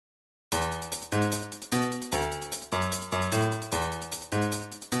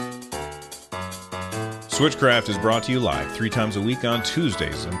Switchcraft is brought to you live 3 times a week on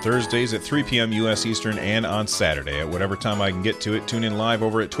Tuesdays and Thursdays at 3 p.m. U.S. Eastern and on Saturday at whatever time I can get to it. Tune in live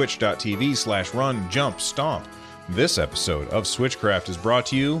over at twitch.tv/runjumpstomp. This episode of Switchcraft is brought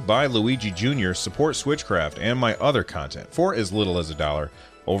to you by Luigi Jr. Support Switchcraft and my other content for as little as $1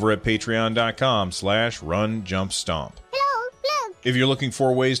 over at patreon.com/runjumpstomp. If you're looking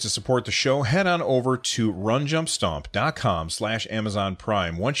for ways to support the show, head on over to runjumpstomp.com/Amazon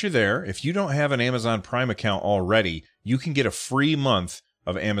Prime. Once you're there, if you don't have an Amazon Prime account already, you can get a free month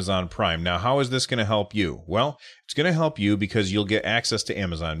of Amazon Prime. Now, how is this going to help you? Well, it's going to help you because you'll get access to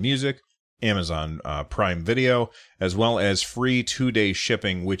Amazon Music, Amazon Prime Video, as well as free 2-day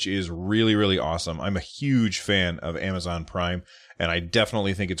shipping, which is really, really awesome. I'm a huge fan of Amazon Prime, and I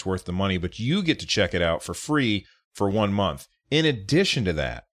definitely think it's worth the money, but you get to check it out for free for 1 month. In addition to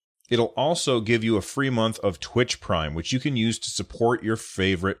that, it'll also give you a free month of Twitch Prime, which you can use to support your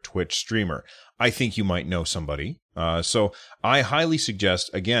favorite Twitch streamer. I think you might know somebody. So I highly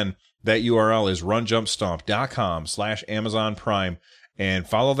suggest, again, that URL is runjumpstomp.com/Amazon Prime, and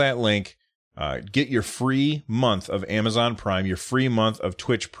follow that link. Get your free month of Amazon Prime, your free month of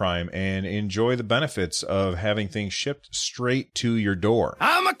Twitch Prime, and enjoy the benefits of having things shipped straight to your door.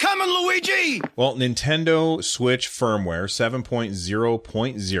 I'm a coming, Luigi! Well, Nintendo Switch firmware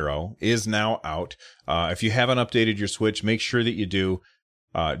 7.0.0 is now out. If you haven't updated your Switch, make sure that you do.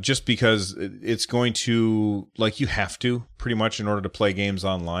 Just because it's going to, you have to, pretty much, in order to play games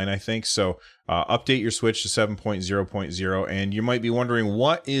online, I think. So update your Switch to 7.0.0, and you might be wondering,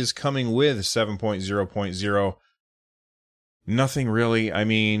 what is coming with 7.0.0? Nothing really. I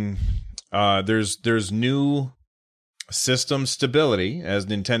mean, there's new system stability, as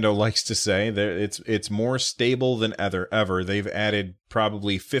Nintendo likes to say. It's more stable than ever. They've added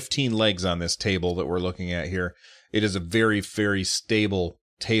probably 15 legs on this table that we're looking at here. It is a very, very stable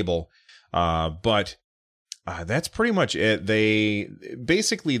table, but that's pretty much it.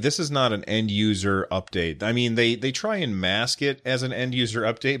 Basically, this is not an end user update. I mean, they try and mask it as an end user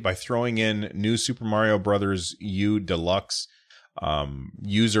update by throwing in new Super Mario Brothers U Deluxe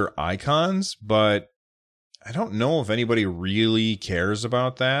user icons, but I don't know if anybody really cares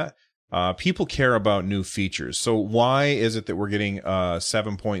about that. People care about new features. So why is it that we're getting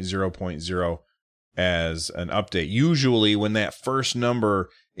 7.0.0 as an update? Usually when that first number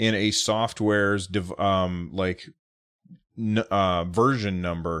in a software's version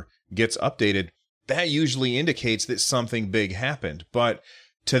number gets updated, that usually indicates that something big happened. But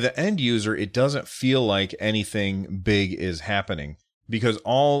to the end user, it doesn't feel like anything big is happening, because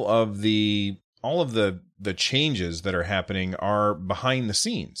all of the changes that are happening are behind the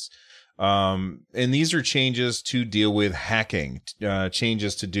scenes. And these are changes to deal with hacking,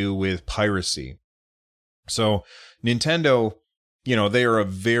 changes to do with piracy. So Nintendo, they are a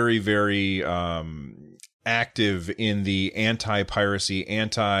very, very active in the anti-piracy,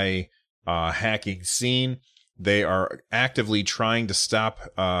 anti-hacking scene. They are actively trying to stop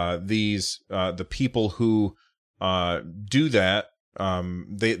the people who do that.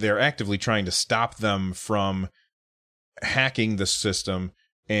 They're actively trying to stop them from hacking the system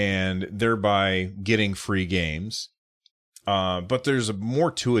and thereby getting free games. But there's more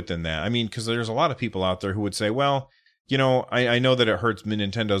to it than that. I mean, because there's a lot of people out there who would say, well, I know that it hurts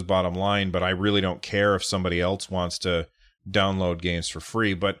Nintendo's bottom line, but I really don't care if somebody else wants to download games for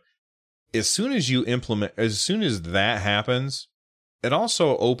free. But as soon as that happens, it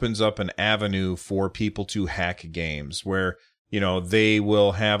also opens up an avenue for people to hack games where, they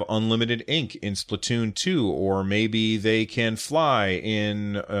will have unlimited ink in Splatoon 2, or maybe they can fly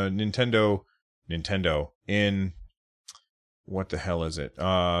in Nintendo in, what the hell is it?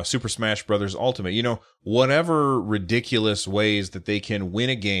 Super Smash Bros. Ultimate. Whatever ridiculous ways that they can win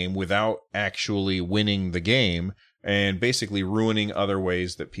a game without actually winning the game, and basically ruining other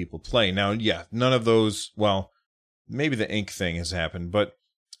ways that people play. Now, yeah, none of those, well, maybe the ink thing has happened, but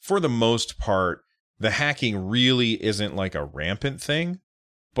for the most part, the hacking really isn't like a rampant thing,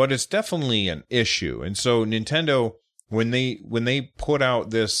 but it's definitely an issue. And so Nintendo, when they put out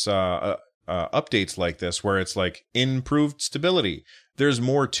this updates like this, where it's like improved stability, there's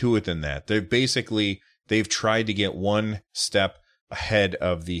more to it than that. They've tried to get one step ahead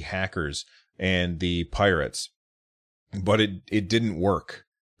of the hackers and the pirates, but it didn't work,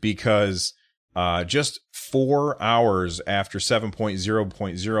 because just 4 hours after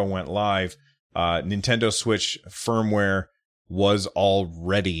 7.0.0 went live, Nintendo Switch firmware was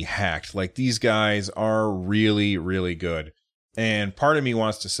already hacked. Like, these guys are really, really good. And part of me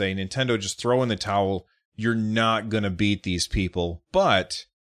wants to say, Nintendo, just throw in the towel. You're not going to beat these people. But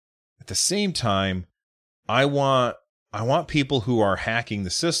at the same time, I want people who are hacking the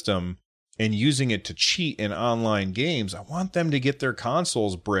system and using it to cheat in online games. I want them to get their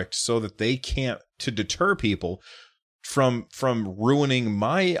consoles bricked so that they can't, to deter people from ruining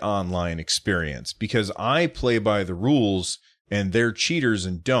my online experience, because I play by the rules and they're cheaters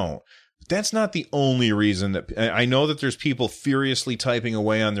and don't. But that's not the only reason that I know that there's people furiously typing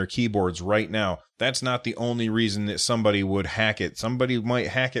away on their keyboards right now. That's not the only reason that somebody would hack it. Somebody might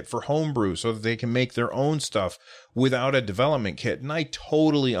hack it for homebrew so that they can make their own stuff without a development kit. And I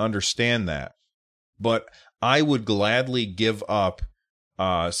totally understand that. But I would gladly give up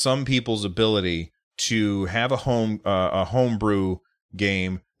some people's ability to have a homebrew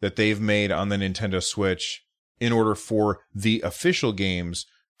game that they've made on the Nintendo Switch in order for the official games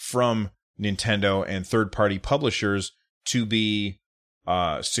from Nintendo and third-party publishers to be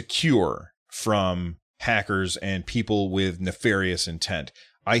secure from hackers and people with nefarious intent.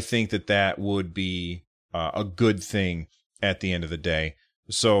 I think that that would be a good thing at the end of the day.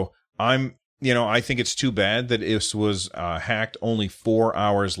 So I think it's too bad that this was hacked only 4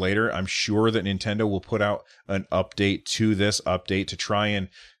 hours later. I'm sure that Nintendo will put out an update to this update to try and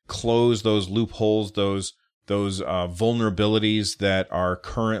close those loopholes, those vulnerabilities that are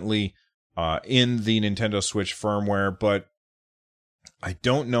currently in the Nintendo Switch firmware. But I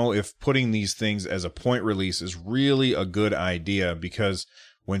don't know if putting these things as a point release is really a good idea, because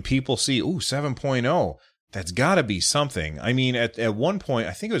when people see, 7.0, that's got to be something. I mean, at one point,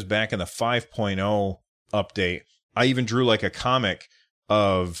 I think it was back in the 5.0 update, I even drew like a comic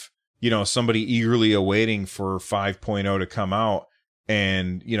of, somebody eagerly awaiting for 5.0 to come out.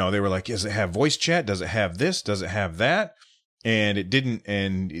 And, they were like, does it have voice chat? Does it have this? Does it have that? And it didn't.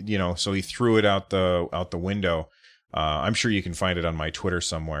 And, so he threw it out the window. I'm sure you can find it on my Twitter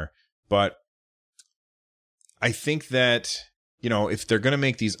somewhere. But I think that, if they're going to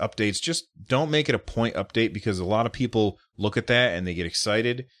make these updates, just don't make it a point update, because a lot of people look at that and they get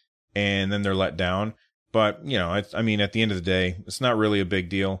excited and then they're let down. But, at the end of the day, it's not really a big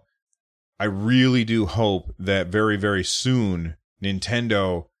deal. I really do hope that very, very soon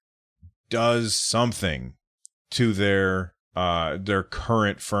Nintendo does something to their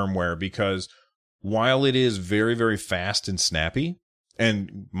current firmware, because while it is very, very fast and snappy,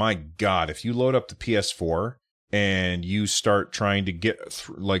 and my God, if you load up the PS4 and you start trying to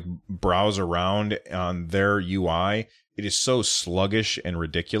browse around on their UI, it is so sluggish and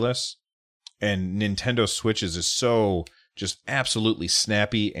ridiculous. And Nintendo Switches is so just absolutely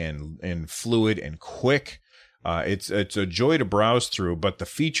snappy and fluid and quick. It's a joy to browse through, but the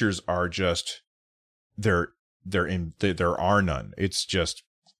features are just there are none. It's just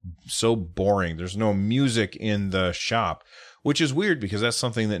so boring. There's no music in the shop, which is weird because that's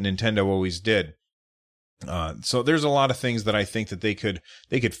something that Nintendo always did. So there's a lot of things that I think that they could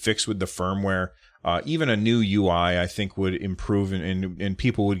fix with the firmware. Even a new UI, I think, would improve, and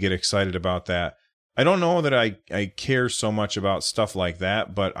people would get excited about that. I don't know that I care so much about stuff like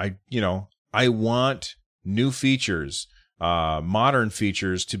that, but I want new features, modern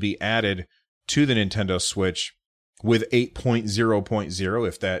features to be added to the Nintendo Switch with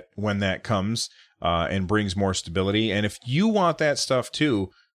 8.0.0 when that comes and brings more stability. And if you want that stuff too,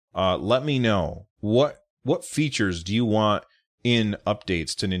 let me know. What features do you want in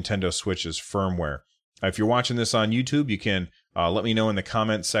updates to Nintendo Switch's firmware? If you're watching this on YouTube, you can let me know in the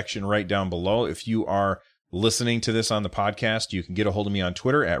comment section right down below. If you are listening to this on the podcast, you can get a hold of me on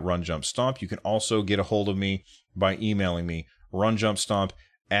Twitter at RunJumpStomp. You can also get a hold of me by emailing me,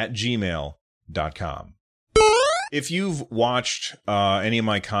 runjumpstomp@gmail.com. If you've watched any of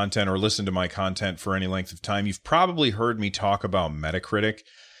my content or listened to my content for any length of time, you've probably heard me talk about Metacritic.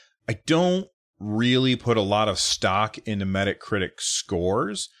 I don't really put a lot of stock into Metacritic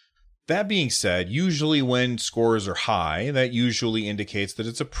scores. That being said, usually when scores are high, that usually indicates that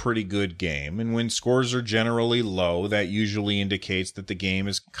it's a pretty good game. And when scores are generally low, that usually indicates that the game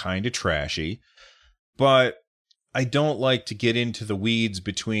is kind of trashy. But I don't like to get into the weeds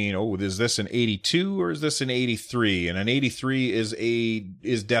between, is this an 82 or is this an 83? And an 83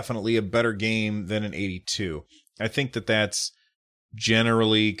 is definitely a better game than an 82. I think that that's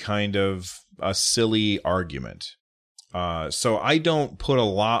generally kind of a silly argument. So I don't put a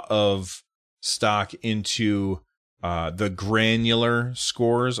lot of stock into the granular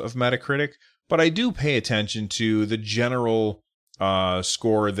scores of Metacritic, but I do pay attention to the general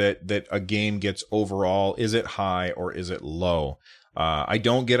score that a game gets overall. Is it high or is it low? I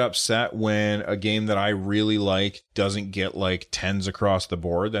don't get upset when a game that I really like doesn't get like 10s across the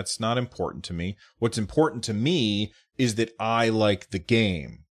board. That's not important to me. What's important to me is that I like the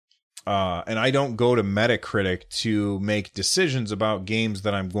game. And I don't go to Metacritic to make decisions about games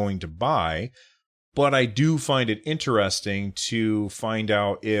that I'm going to buy, but I do find it interesting to find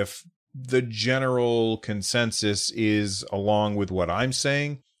out if the general consensus is along with what I'm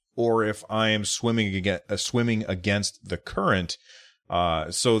saying, or if I am swimming against the current,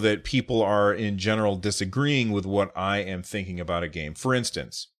 so that people are in general disagreeing with what I am thinking about a game. For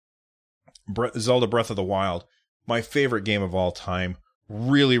instance, Zelda Breath of the Wild, my favorite game of all time,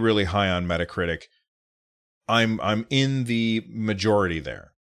 really, really high on Metacritic. I'm in the majority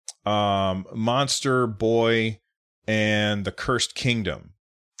there. Monster Boy and the Cursed Kingdom.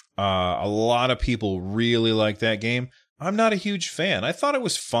 A lot of people really like that game. I'm not a huge fan. I thought it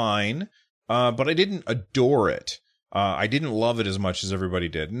was fine, but I didn't adore it. I didn't love it as much as everybody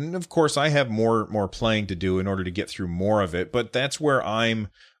did. And of course, I have more playing to do in order to get through more of it. But that's where I'm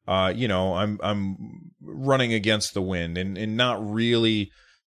running against the wind and not really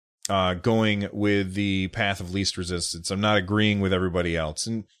going with the path of least resistance. I'm not agreeing with everybody else.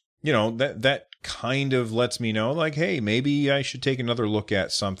 And, that kind of lets me know, like, hey, maybe I should take another look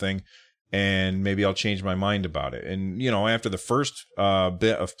at something and maybe I'll change my mind about it. And, after the first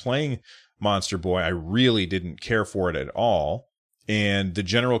bit of playing Monster Boy, I really didn't care for it at all. And the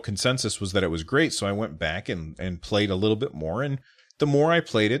general consensus was that it was great. So I went back and played a little bit more. And the more I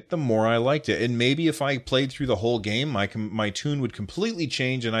played it, the more I liked it. And maybe if I played through the whole game, my tune would completely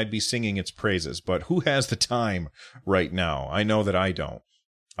change and I'd be singing its praises. But who has the time right now? I know that I don't.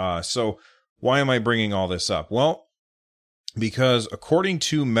 So why am I bringing all this up? Well, because according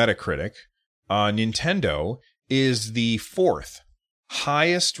to Metacritic, Nintendo is the fourth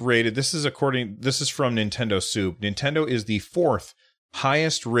highest rated. This is from Nintendo Soup. Nintendo is the fourth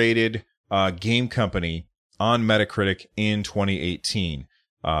highest rated game company on Metacritic in 2018.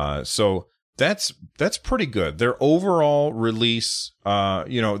 So that's pretty good. Their overall release,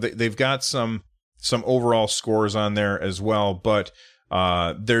 they've got some overall scores on there as well, but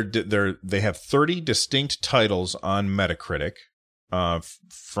they have 30 distinct titles on Metacritic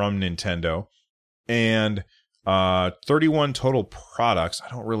from Nintendo, and 31 total products. I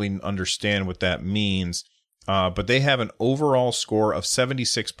don't really understand what that means, but they have an overall score of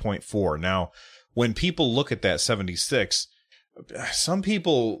 76.4. Now, when people look at that 76, some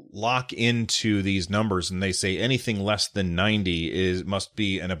people lock into these numbers and they say anything less than 90 must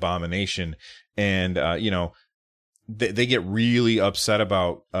be an abomination, and they get really upset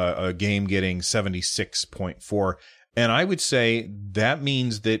about a game getting 76.4. And I would say that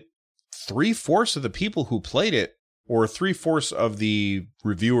means that 3/4 of the people who played it, or 3/4 of the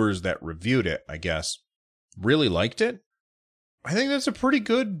reviewers that reviewed it, I guess, really liked it. I think that's a pretty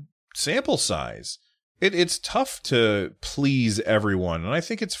good sample size. It's tough to please everyone. And I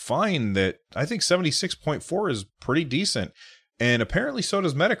think it's fine I think 76.4 is pretty decent. And apparently so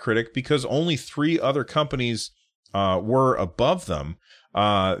does Metacritic, because only 3 other companies were above them.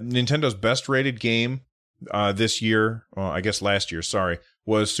 Nintendo's best rated game this year, I guess last year,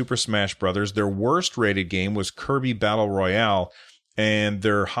 was Super Smash Brothers. Their worst rated game was Kirby Battle Royale, and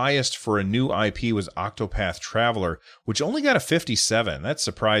their highest for a new IP was Octopath Traveler, which only got a 57. That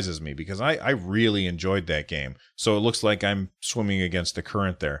surprises me, because I really enjoyed that game. So it looks like I'm swimming against the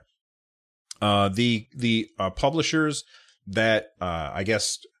current there. The publishers that I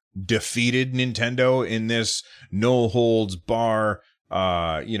guess defeated Nintendo in this no holds bar,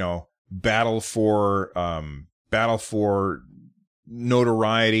 battle for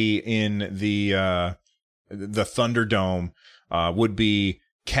notoriety in the Thunderdome would be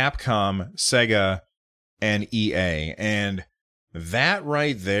Capcom, Sega, and EA. And that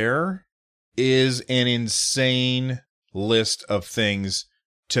right there is an insane list of things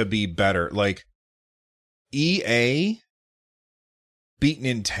to be better. Like, EA beat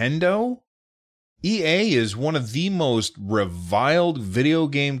Nintendo? EA is one of the most reviled video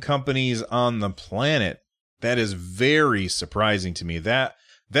game companies on the planet. That is very surprising to me. That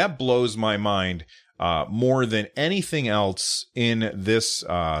blows my mind more than anything else in this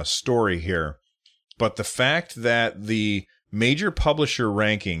story here. But the fact that the major publisher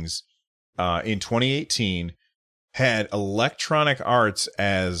rankings in 2018 had Electronic Arts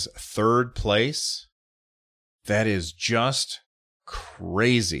as third place, that is just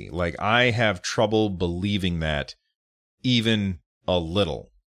crazy. Like, I have trouble believing that even a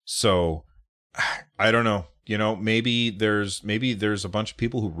little. So I don't know. Maybe there's a bunch of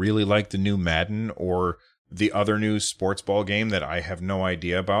people who really like the new Madden or the other new sports ball game that I have no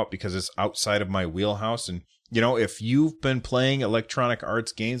idea about, because it's outside of my wheelhouse. And, if you've been playing Electronic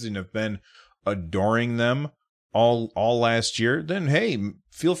Arts games and have been adoring them all last year, then hey,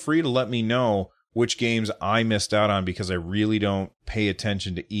 feel free to let me know which games I missed out on, because I really don't pay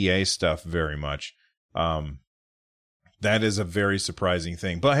attention to EA stuff very much. That is a very surprising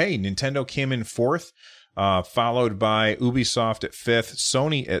thing. But hey, Nintendo came in fourth. followed by Ubisoft at 5th,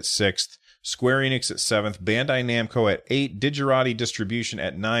 Sony at 6th, Square Enix at 7th, Bandai Namco at 8, Digerati Distribution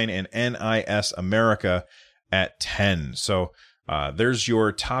at 9, and NIS America at 10. So there's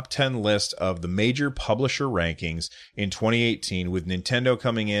your top 10 list of the major publisher rankings in 2018, with Nintendo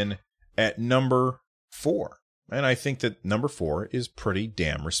coming in at number 4. And I think that number 4 is pretty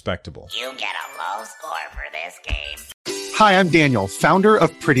damn respectable. You get a low score for this game. Hi, I'm Daniel, founder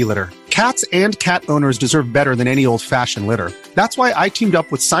of Pretty Litter. Cats and cat owners deserve better than any old-fashioned litter. That's why I teamed up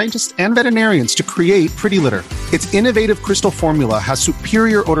with scientists and veterinarians to create Pretty Litter. Its innovative crystal formula has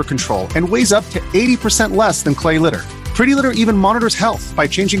superior odor control and weighs up to 80% less than clay litter. Pretty Litter even monitors health by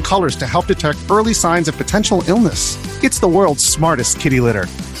changing colors to help detect early signs of potential illness. It's the world's smartest kitty litter.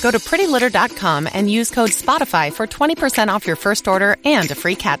 Go to prettylitter.com and use code SPOTIFY for 20% off your first order and a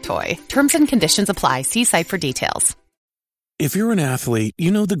free cat toy. Terms and conditions apply. See site for details. If you're an athlete,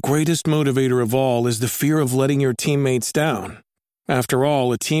 you know the greatest motivator of all is the fear of letting your teammates down. After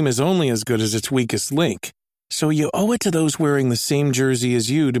all, a team is only as good as its weakest link. So you owe it to those wearing the same jersey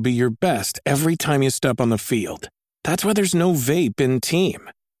as you to be your best every time you step on the field. That's why there's no vape in team.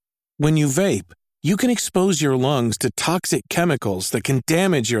 When you vape, you can expose your lungs to toxic chemicals that can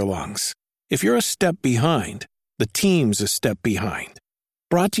damage your lungs. If you're a step behind, the team's a step behind.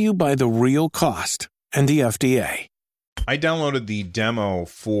 Brought to you by The Real Cost and the FDA. I downloaded the demo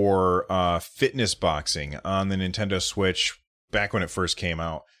for Fitness Boxing on the Nintendo Switch back when it first came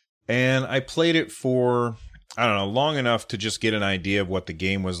out. And I played it for, I don't know, long enough to just get an idea of what the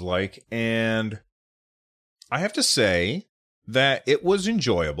game was like. And I have to say that it was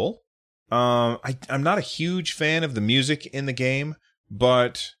enjoyable. I'm not a huge fan of the music in the game,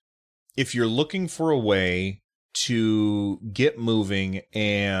 but if you're looking for a way to get moving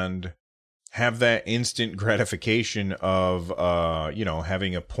and have that instant gratification of,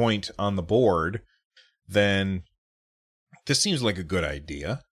 having a point on the board, then this seems like a good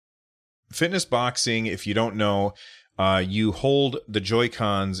idea. Fitness Boxing, if you don't know, you hold the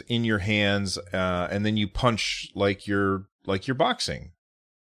Joy-Cons in your hands, and then you punch like you're boxing.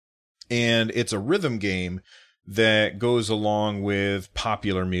 And it's a rhythm game that goes along with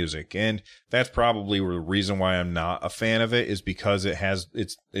popular music. And that's probably the reason why I'm not a fan of it, is because it has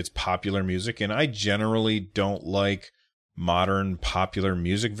it's popular music. And I generally don't like modern popular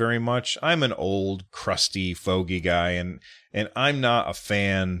music very much. I'm an old, crusty, fogey guy, and I'm not a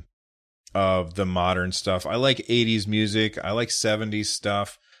fan of the modern stuff. I like 80s music. I like 70s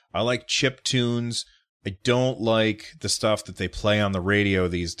stuff. I like chip tunes. I don't like the stuff that they play on the radio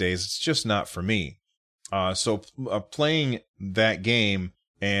these days. It's just not for me. So playing that game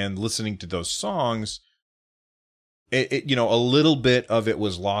and listening to those songs, a little bit of it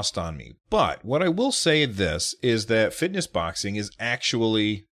was lost on me. But what I will say is that Fitness Boxing is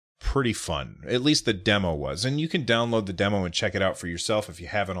actually pretty fun. At least the demo was. And you can download the demo and check it out for yourself if you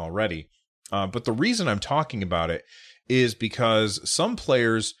haven't already. But the reason I'm talking about it is because some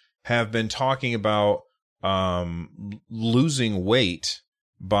players have been talking about losing weight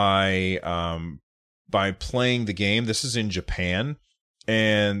by playing the game. This is in Japan,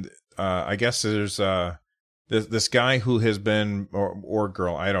 and I guess there's this guy who has been, or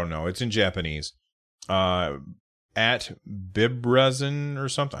girl, I don't know, it's in Japanese, at Bibresin or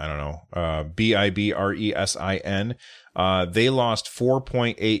something, I don't know, Bibresin. They lost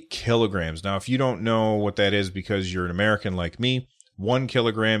 4.8 kilograms. Now, if you don't know what that is because you're an American like me, 1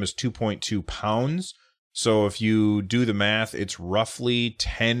 kilogram is 2.2 pounds. So if you do the math, it's roughly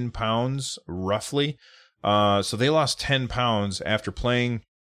 10 pounds, roughly. So they lost 10 pounds after playing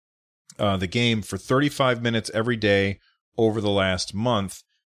the game for 35 minutes every day over the last month.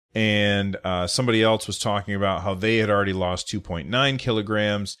 And somebody else was talking about how they had already lost 2.9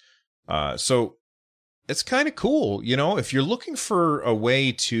 kilograms. So it's kind of cool, if you're looking for a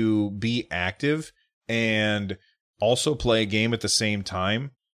way to be active and also play a game at the same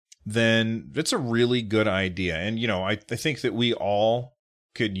time, then it's a really good idea. And, I think that we all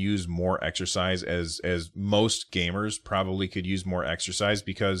could use more exercise, as most gamers probably could use more exercise,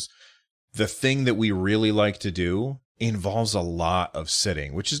 because the thing that we really like to do involves a lot of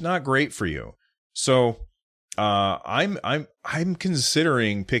sitting, which is not great for you. So I'm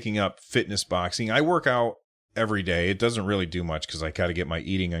considering picking up Fitness Boxing. I work out every day. It doesn't really do much because I got to get my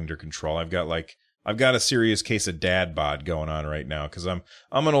eating under control. I've got a serious case of dad bod going on right now because I'm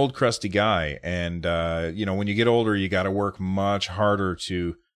an old crusty guy, and when you get older, you got to work much harder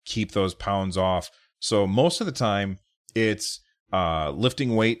to keep those pounds off. So most of the time, it's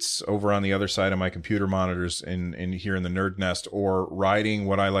lifting weights over on the other side of my computer monitors in here in the Nerd Nest, or riding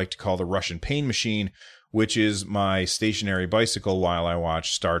what I like to call the Russian Pain Machine, which is my stationary bicycle while I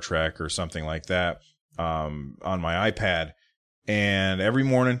watch Star Trek or something like that. on my iPad. And every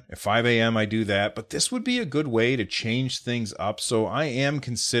morning at 5 a.m. I do that. But this would be a good way to change things up. So I am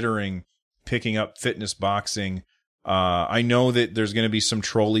considering picking up Fitness Boxing. I know that there's going to be some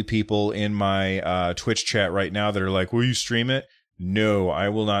trolly people in my Twitch chat right now that are like, will you stream it? No, I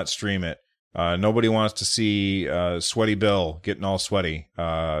will not stream it. Nobody wants to see Sweaty Bill getting all sweaty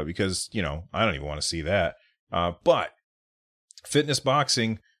because, I don't even want to see that. But Fitness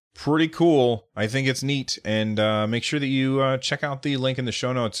Boxing, pretty cool. I think it's neat. And make sure that you check out the link in the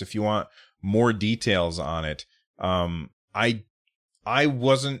show notes if you want more details on it. I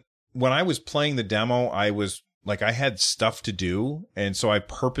wasn't, when I was playing the demo, I was like, I had stuff to do. And so I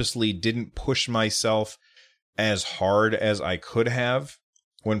purposely didn't push myself as hard as I could have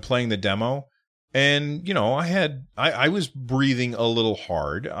when playing the demo. And, I was breathing a little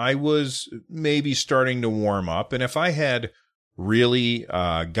hard. I was maybe starting to warm up. And if I had really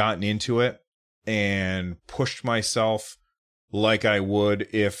gotten into it and pushed myself like I would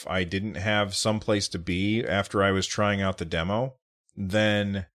if I didn't have someplace to be after I was trying out the demo,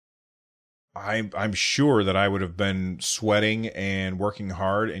 then I'm sure that I would have been sweating and working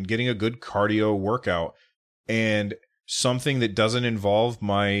hard and getting a good cardio workout. And something that doesn't involve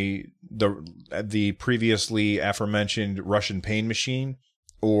the previously aforementioned Russian pain machine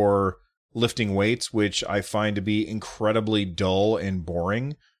or lifting weights, which I find to be incredibly dull and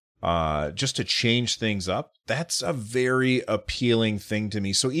boring, just to change things up, that's a very appealing thing to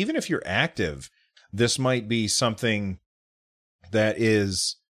me. So even if you're active, this might be something that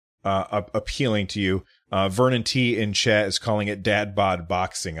is appealing to you. Vernon T in chat is calling it dad bod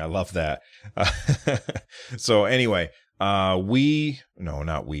boxing. I love that. So anyway, not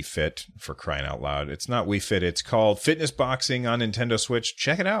Wii Fit, for crying out loud. It's not Wii Fit. It's called Fitness Boxing on Nintendo Switch.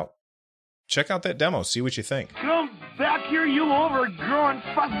 Check it out. Check out that demo. See what you think. Come back here, you overgrown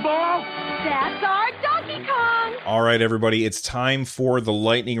fuzzball! That's our Donkey Kong! All right, everybody. It's time for the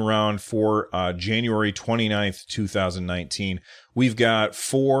lightning round for January 29th, 2019. We've got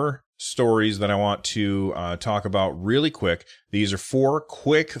 4 stories that I want to talk about really quick. These are 4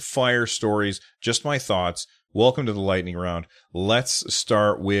 quick fire stories, just my thoughts. Welcome to the lightning round. Let's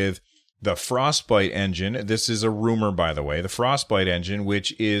start with the Frostbite engine. This is a rumor, by the way. The Frostbite engine,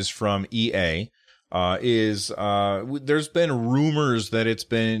 which is from EA, there's been rumors that it's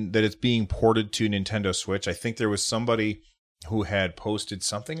being ported to Nintendo Switch. I think there was somebody who had posted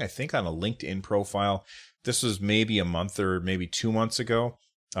something, I think on a LinkedIn profile. This was maybe a month or maybe 2 months ago.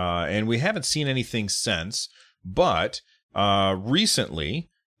 And we haven't seen anything since, but recently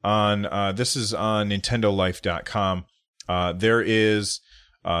this is on NintendoLife.com. There is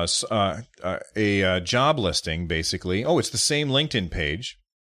a job listing, basically. Oh, it's the same LinkedIn page.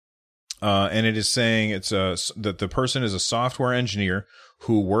 And it is saying that the person is a software engineer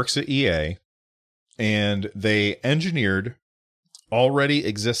who works at EA, and they engineered already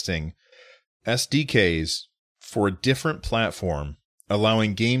existing SDKs for a different platform,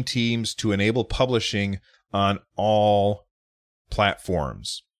 allowing game teams to enable publishing on all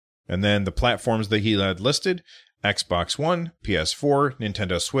platforms. And then the platforms that he had listed: Xbox One, PS4,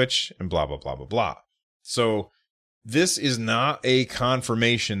 Nintendo Switch, and blah, blah, blah, blah, blah. So this is not a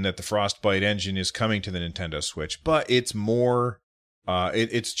confirmation that the Frostbite engine is coming to the Nintendo Switch, but it's more,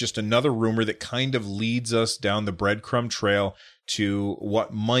 it's just another rumor that kind of leads us down the breadcrumb trail to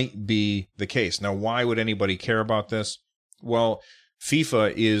what might be the case. Now, why would anybody care about this? Well,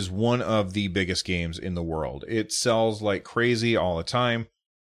 FIFA is one of the biggest games in the world. It sells like crazy all the time.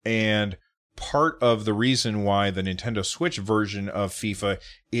 And part of the reason why the Nintendo Switch version of FIFA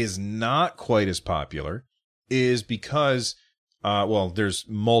is not quite as popular is because, there's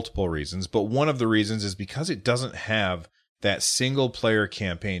multiple reasons, but one of the reasons is because it doesn't have that single-player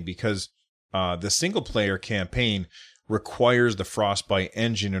campaign, because the single-player campaign requires the Frostbite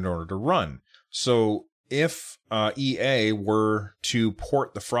engine in order to run. So if EA were to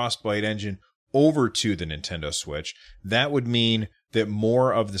port the Frostbite engine over to the Nintendo Switch, that would mean that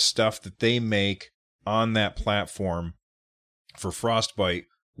more of the stuff that they make on that platform for Frostbite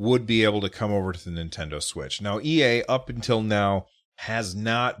would be able to come over to the Nintendo Switch. Now, EA, up until now, has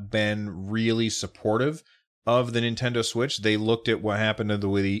not been really supportive of the Nintendo Switch. They looked at what happened to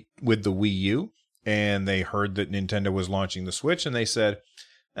with the Wii U, and they heard that Nintendo was launching the Switch, and they said,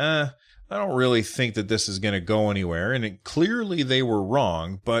 I don't really think that this is going to go anywhere. And clearly they were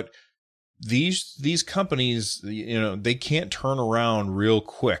wrong, but these companies, they can't turn around real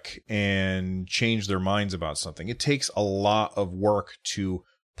quick and change their minds about something. It takes a lot of work to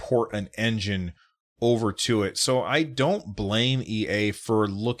port an engine over to it. So I don't blame EA for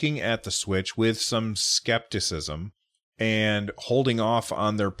looking at the Switch with some skepticism and holding off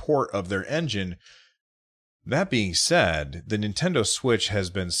on their port of their engine. That being said, the Nintendo Switch has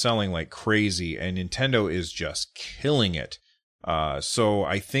been selling like crazy, and Nintendo is just killing it. So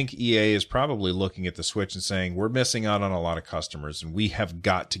I think EA is probably looking at the Switch and saying, we're missing out on a lot of customers, and we have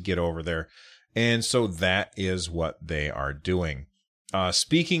got to get over there. And so that is what they are doing.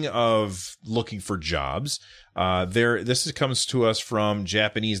 Speaking of looking for jobs, this comes to us from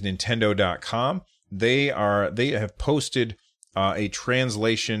JapaneseNintendo.com. They have posted a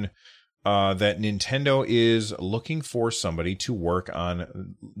translation that Nintendo is looking for somebody to work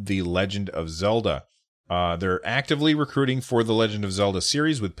on The Legend of Zelda. They're actively recruiting for the Legend of Zelda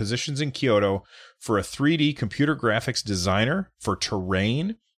series with positions in Kyoto for a 3D computer graphics designer for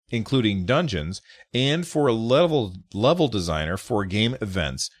terrain, including dungeons, and for a level designer for game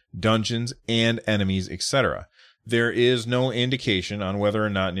events, dungeons, and enemies, etc. There is no indication on whether or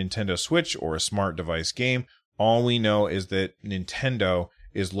not Nintendo Switch or a smart device game. All we know is that Nintendo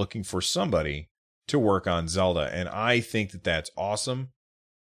is looking for somebody to work on Zelda, and I think that that's awesome.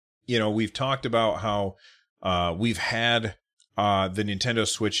 You know, we've talked about how we've had the Nintendo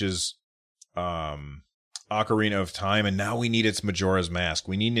Switch's Ocarina of Time, and now we need its Majora's Mask.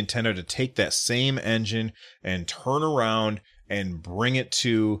 We need Nintendo to take that same engine and turn around and bring it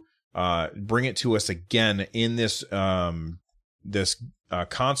to us again in this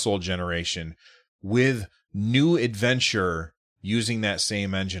console generation with new adventure using that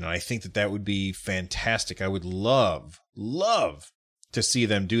same engine. And I think that would be fantastic. I would love to see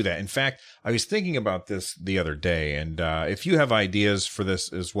them do that. In fact, I was thinking about this the other day, and if you have ideas for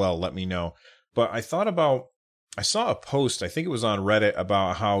this as well, let me know. But I saw a post, I think it was on Reddit,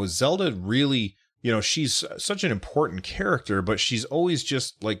 about how Zelda really, you know, she's such an important character, but she's always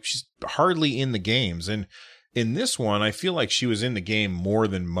just like, she's hardly in the games. And in this one, I feel like she was in the game more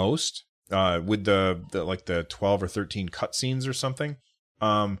than most, with the 12 or 13 cutscenes or something.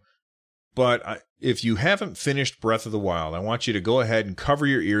 But if you haven't finished Breath of the Wild, I want you to go ahead and cover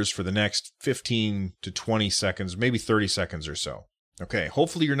your ears for the next 15 to 20 seconds, maybe 30 seconds or so. Okay,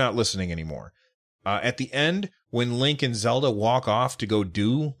 hopefully you're not listening anymore. At the end, when Link and Zelda walk off to go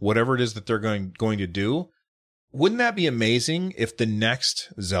do whatever it is that they're going to do, wouldn't that be amazing if the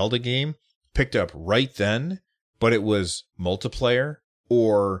next Zelda game picked up right then, but it was multiplayer,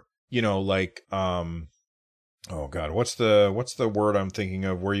 or, you know, like, oh God, what's the word I'm thinking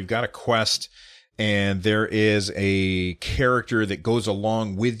of, where you've got a quest and there is a character that goes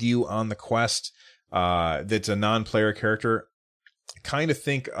along with you on the quest, that's a non-player character. Kind of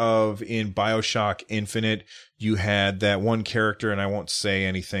think of in BioShock Infinite, you had that one character, and I won't say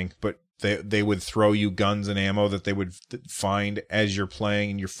anything, but they would throw you guns and ammo that they would find as you're playing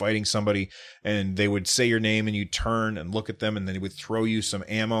and you're fighting somebody, and they would say your name and you turn and look at them, and then they would throw you some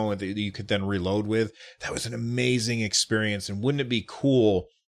ammo that you could then reload with. That was an amazing experience. And wouldn't it be cool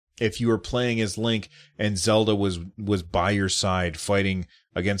if you were playing as Link and Zelda was by your side fighting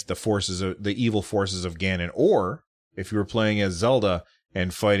against the evil forces of Ganon, or if you were playing as Zelda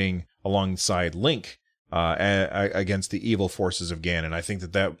and fighting alongside Link against the evil forces of Ganon. I think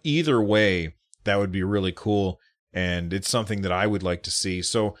that either way, that would be really cool, and it's something that I would like to see.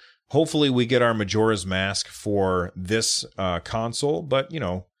 So hopefully we get our Majora's Mask for this console, but, you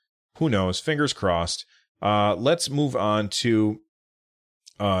know, who knows? Fingers crossed. Let's move on to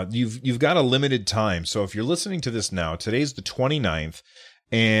you've got a limited time. So if you're listening to this now, today's the 29th,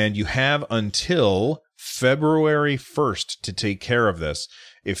 and you have until February 1st to take care of this.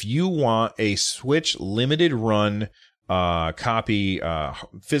 If you want a Switch limited run copy,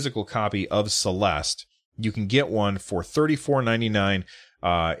 physical copy of Celeste, you can get one for $34.99.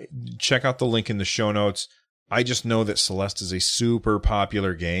 Check out the link in the show notes. I just know that Celeste is a super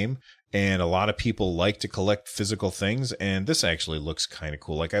popular game, and a lot of people like to collect physical things, and this actually looks kind of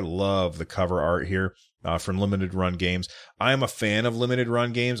cool. Like, I love the cover art here from limited run games. I am a fan of limited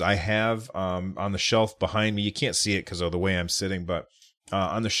run games. I have on the shelf behind me, you can't see it because of the way I'm sitting, but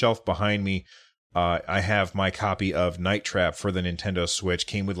on the shelf behind me, I have my copy of Night Trap for the Nintendo Switch.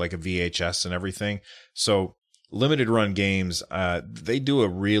 Came with like a VHS and everything. So limited run games, they do a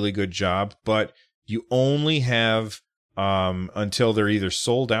really good job, but you only have until they're either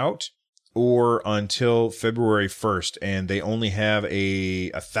sold out or until February 1st, and they only have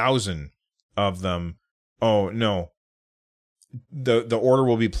 1,000 of them. Oh, no. The order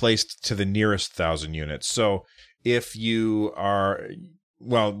will be placed to the nearest 1,000 units. So if you are,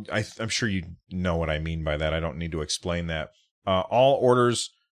 well, I'm sure you know what I mean by that. I don't need to explain that. All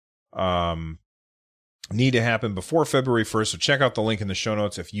orders need to happen before February 1st. So check out the link in the show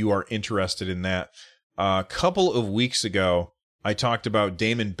notes if you are interested in that. A couple of weeks ago, I talked about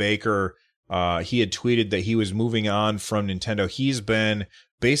Damon Baker. He had tweeted that he was moving on from Nintendo. He's been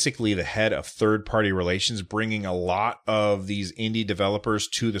basically the head of third-party relations, bringing a lot of these indie developers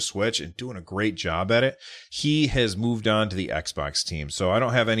to the Switch and doing a great job at it. He has moved on to the Xbox team. So I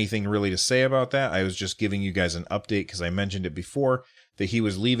don't have anything really to say about that. I was just giving you guys an update because I mentioned it before that he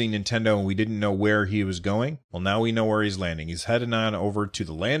was leaving Nintendo and we didn't know where he was going. Well, now we know where he's landing. He's heading on over to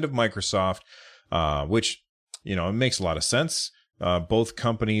the land of Microsoft, which, you know, it makes a lot of sense. Both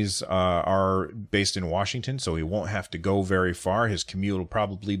companies are based in Washington, so he won't have to go very far. His commute will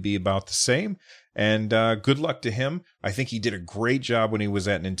probably be about the same. And good luck to him. I think he did a great job when he was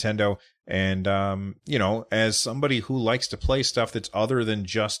at Nintendo. And, you know, as somebody who likes to play stuff that's other than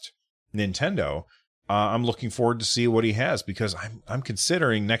just Nintendo, I'm looking forward to see what he has, because I'm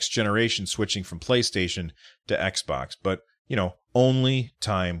considering next generation switching from PlayStation to Xbox. But, you know, only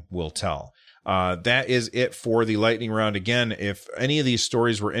time will tell. That is it for the lightning round. Again, if any of these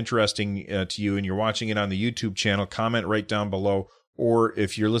stories were interesting to you and you're watching it on the YouTube channel, comment right down below. Or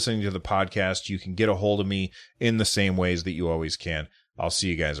if you're listening to the podcast, you can get a hold of me in the same ways that you always can. I'll see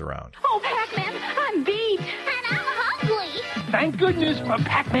you guys around. Oh, Pac-Man, I'm beat. And I'm hungry. Thank goodness for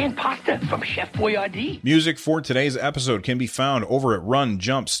Pac-Man pasta from Chef Boyardee. Music for today's episode can be found over at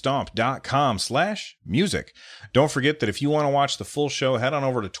runjumpstomp.com/music. Don't forget that if you want to watch the full show, head on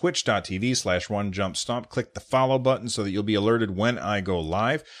over to twitch.tv/runjumpstomp. Click the follow button so that you'll be alerted when I go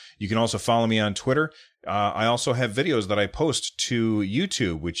live. You can also follow me on Twitter. I also have videos that I post to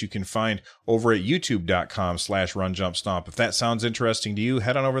YouTube, which you can find over at youtube.com/runjumpstomp. If that sounds interesting to you,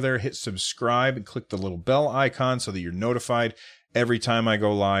 head on over there, hit subscribe, and click the little bell icon so that you're notified every time I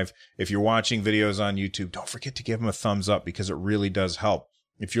go live. If you're watching videos on YouTube, don't forget to give them a thumbs up, because it really does help.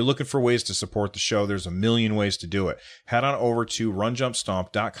 If you're looking for ways to support the show, there's a million ways to do it. Head on over to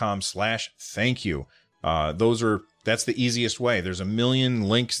runjumpstomp.com/thank-you. That's the easiest way. There's a million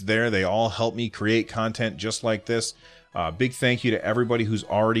links there. They all help me create content just like this. Big thank you to everybody who's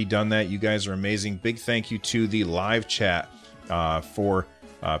already done that. You guys are amazing. Big thank you to the live chat for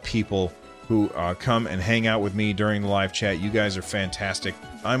people who come and hang out with me during the live chat. You guys are fantastic.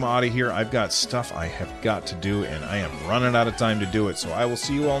 I'm out of here. I've got stuff I have got to do, and I am running out of time to do it. So I will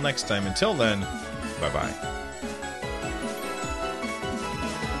see you all next time. Until then, bye-bye.